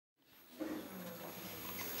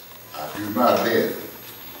I do my best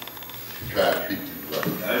to try to treat you right.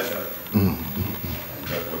 That's right. And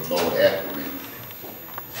that's what the Lord asked of me.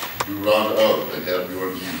 Do wrong to others and help you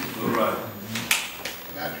unto you. All right.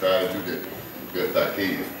 And I try to do that as best I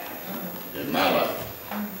can in my life.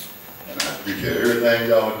 And I appreciate everything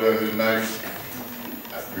y'all done tonight.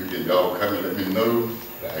 I appreciate y'all coming to let me know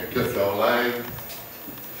that I kept y'all alive.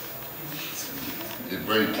 It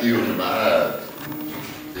brings tears to my eyes.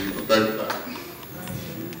 People think about it.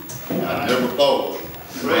 I never thought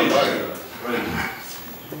in my life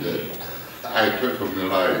that I took from my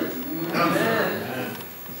life.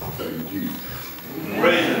 Thank you, Jesus.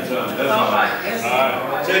 Praise the time. That's all right. All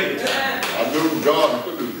right. Take your time. I knew God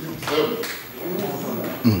put this in something.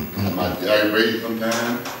 I might be irate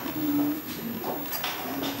sometimes,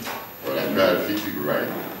 but I try to see people right.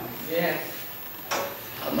 Yeah.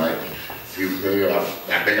 I might see say I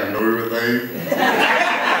think I know everything.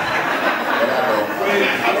 But I don't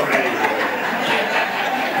know everything.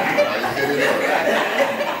 But I said it up.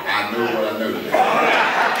 I know what I know.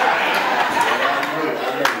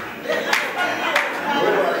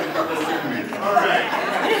 Nobody come to see me. All right.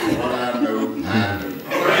 What I know, I know.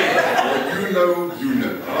 What you know, you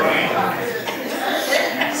know.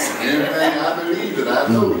 Anything I believe that I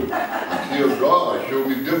know until God show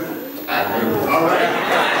me different, I know. All right.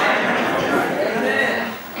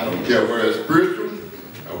 I don't care whether it's spiritual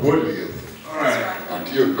or what it is. All right.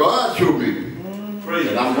 Until God show me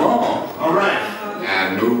that I'm wrong, All right.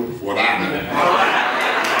 I know what I know. All right.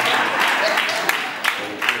 So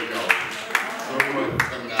thank y'all so much for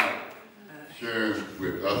coming out, sharing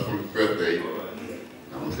with us on his birthday.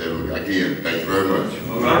 I'm going to say again, thank you very much.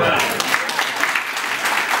 All right.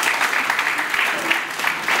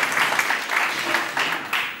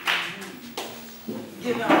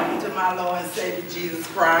 Give honor to my Lord and Savior Jesus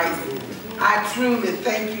Christ. I truly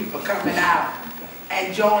thank you for coming out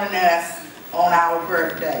and joining us on our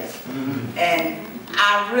birthday. And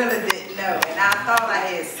I really didn't know, and I thought I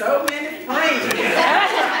had so many friends. So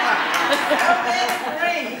many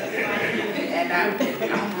friends. And I'm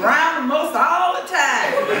around them most all the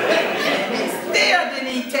time. And they still didn't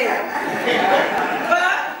even tell me.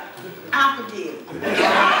 But I forgive them.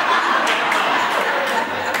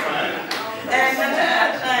 And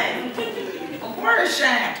another thing, where's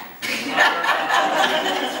Shanton?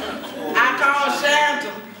 I called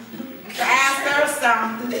Shanton to ask her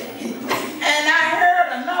something, and I heard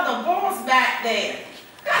another voice back there.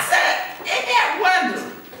 I said, "Ain't that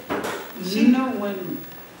Wendell?" She know Wendell.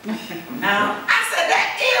 Now, I said, "That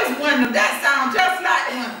is Wendell. That sounds just like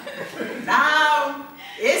Wendell." No,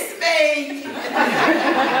 it's me.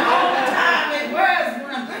 All the time it was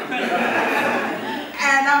Wendell.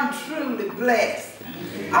 And I'm truly blessed.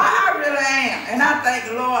 I really am. And I thank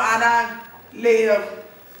the Lord I done lived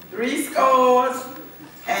 70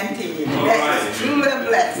 and 10. That is truly a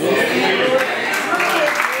blessing.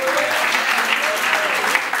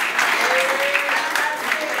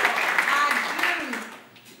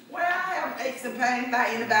 Well, I have aches and pains like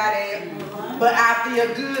anybody else, but I feel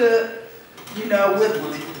good. You know, with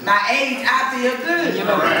my age, I feel good.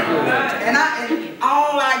 And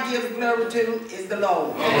all I give glory to is the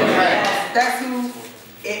Lord. That's who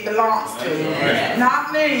it belongs to.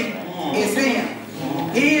 Not me, it's Him.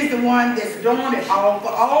 He is the one that's doing it all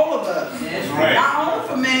for all of us. Not only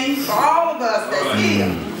for me, for all of us that's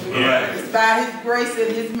here. It's by His grace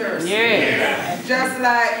and His mercy. And just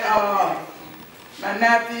like my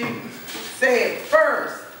nephew said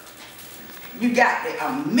first, you got to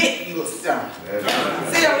admit you are something.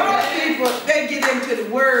 See, a lot of people, they get into the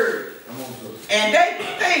Word and they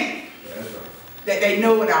think that they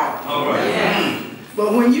know it all.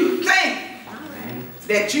 But when you think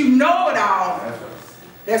that you know it all,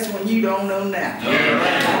 that's when you don't know nothing.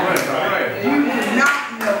 You do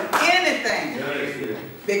not know anything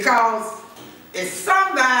because if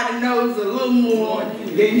somebody knows a little more than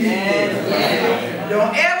you do.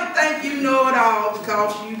 Don't ever think you know it all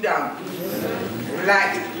because you don't.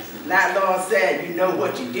 Like Lord said, you know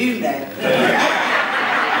what you do now.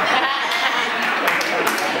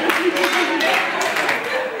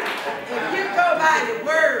 If you go by the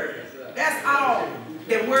Word, that's all.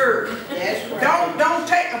 The Word. Don't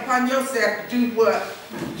take upon yourself to do what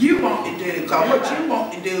you want to do, because what you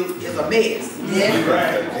want to do is a mess.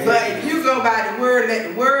 But if you go by the Word, let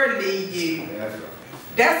the Word lead you,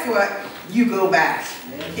 that's what you go by.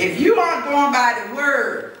 If you aren't going by the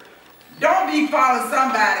Word, don't be following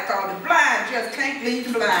somebody, because the blind just can't lead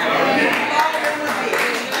the blind.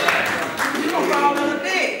 You're going to fall in a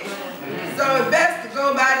ditch. So it's best to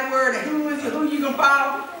go by the Word. And who you going to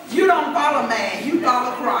follow? You don't follow man, you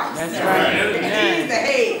follow Christ. That's right. And He's the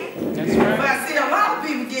head. That's right. But see, a lot of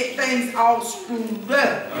people get things things all screwed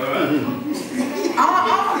up. All right.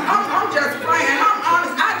 I'm just playing. I'm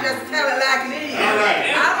honest. I just tell it like it is. All right.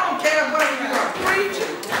 I don't care whether you're a preacher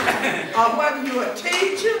or whether you're a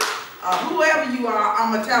teacher or whoever you are.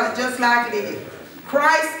 I'm gonna tell it just like it is.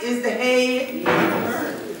 Christ is the head,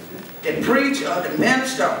 the preacher or the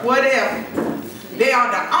minister, whatever. They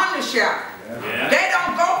are the undershadow. Yeah. They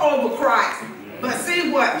don't go over Christ. But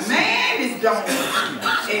see what man is doing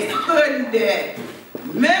is putting that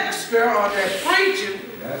minister or that preacher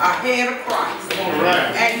ahead of Christ.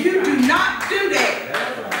 Right. And you do not do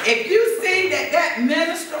that. If you see that that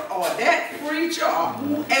minister or that preacher or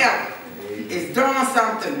whoever is doing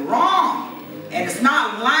something wrong, and it's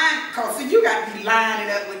not lining, because see, you got to be lining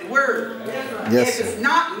up with the word. Yes, If it's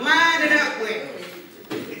not lining up with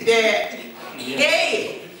that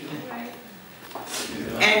head,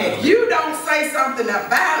 and if you don't say something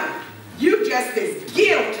about it, you just as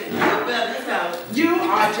guilty. You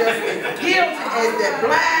are just as guilty as that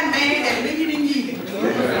blind man that leading you.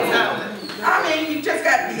 I mean, you just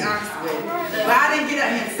got to be honest with it. But I didn't get up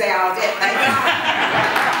here and say all that.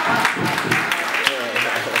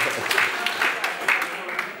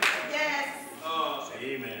 Yes.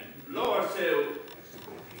 Amen. Lord said,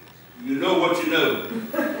 you know what you know.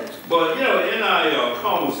 But, you know, in our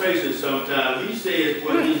conversation sometimes, he says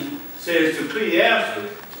what he says to Cleaster,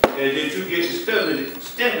 and that you get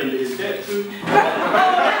stepping. Is that true?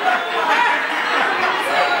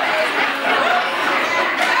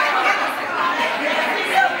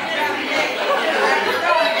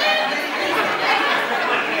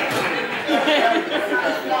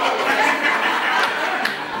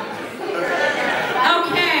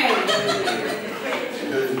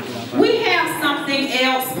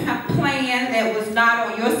 Plan that was not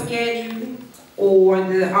on your schedule, or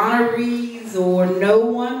the honorees, or no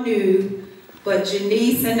one knew, but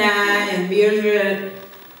Jenice and I and Mildred,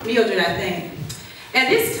 I think. At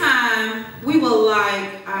this time, we would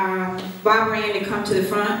like Barbara Ann to come to the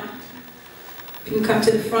front. You can come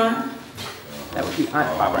to the front. that would be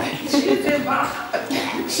Aunt Barbara.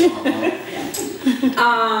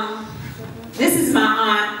 This is my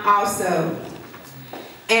aunt also.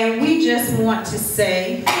 And we just want to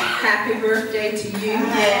say happy birthday to you.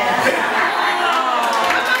 Yeah.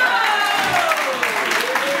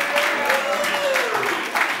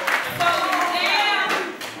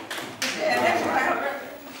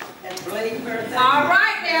 All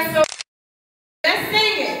right now, so let's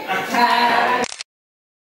sing it. Happy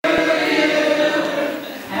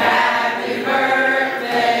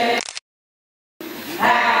birthday.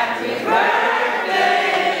 Happy birthday.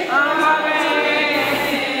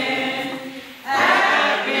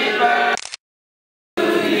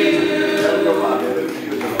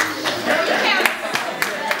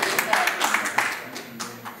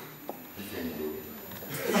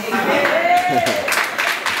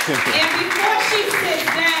 And before she sits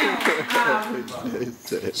down,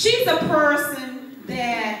 she's a person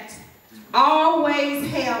that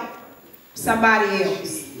always helps somebody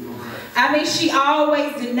else. I mean, she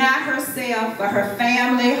always denied herself for her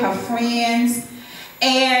family, her friends.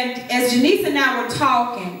 And as Jenice and I were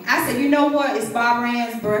talking, I said, you know what? It's Barbara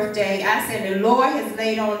Ann's birthday. I said, the Lord has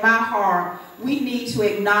laid on my heart, we need to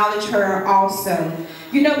acknowledge her also.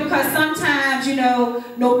 You know, because sometimes, you know,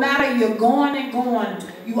 no matter you're going and going,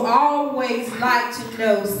 you always like to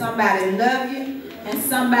know somebody loves you and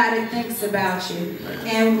somebody thinks about you.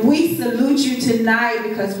 And we salute you tonight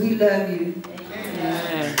because we love you.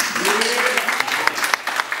 Amen.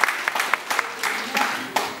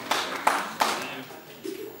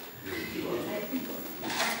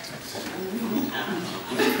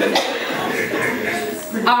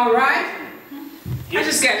 All right. I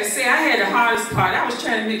just got to say, I had the hardest part. I was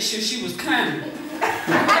trying to make sure she was coming.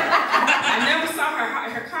 I never